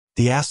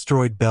The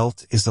asteroid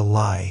belt is a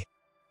lie.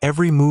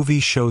 Every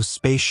movie shows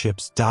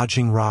spaceships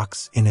dodging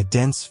rocks in a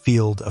dense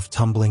field of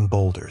tumbling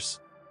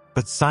boulders.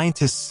 But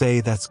scientists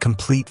say that's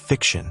complete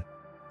fiction.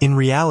 In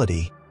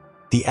reality,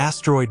 the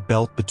asteroid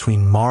belt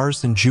between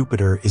Mars and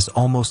Jupiter is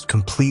almost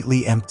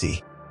completely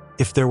empty.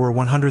 If there were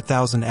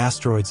 100,000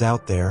 asteroids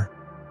out there,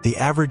 the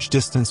average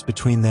distance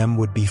between them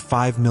would be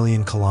 5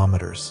 million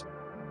kilometers.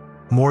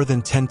 More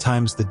than 10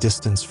 times the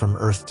distance from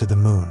Earth to the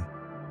Moon.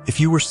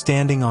 If you were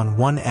standing on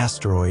one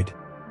asteroid,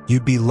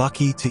 you'd be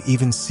lucky to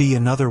even see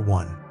another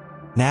one.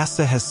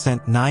 NASA has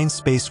sent 9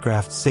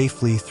 spacecraft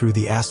safely through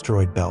the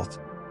asteroid belt,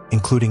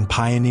 including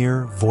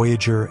Pioneer,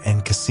 Voyager,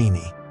 and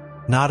Cassini.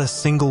 Not a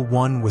single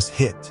one was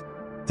hit.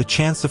 The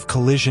chance of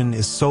collision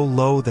is so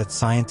low that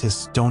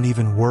scientists don't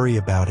even worry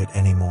about it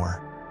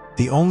anymore.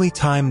 The only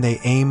time they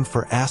aim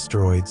for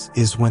asteroids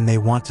is when they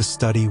want to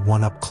study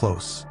one up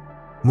close.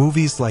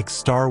 Movies like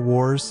Star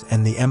Wars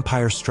and The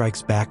Empire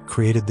Strikes Back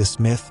created this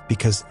myth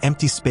because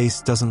empty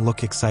space doesn't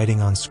look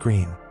exciting on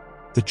screen.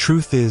 The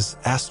truth is,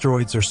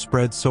 asteroids are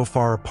spread so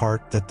far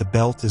apart that the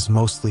belt is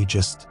mostly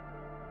just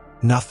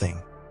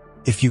nothing.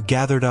 If you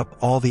gathered up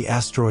all the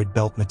asteroid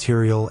belt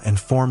material and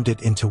formed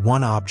it into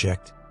one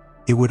object,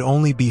 it would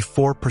only be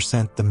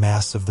 4% the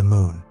mass of the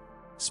Moon.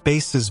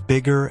 Space is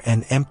bigger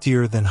and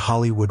emptier than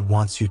Hollywood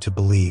wants you to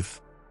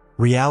believe.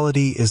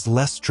 Reality is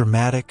less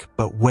dramatic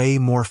but way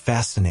more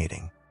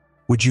fascinating.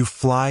 Would you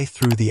fly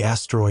through the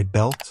asteroid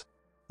belt?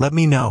 Let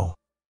me know.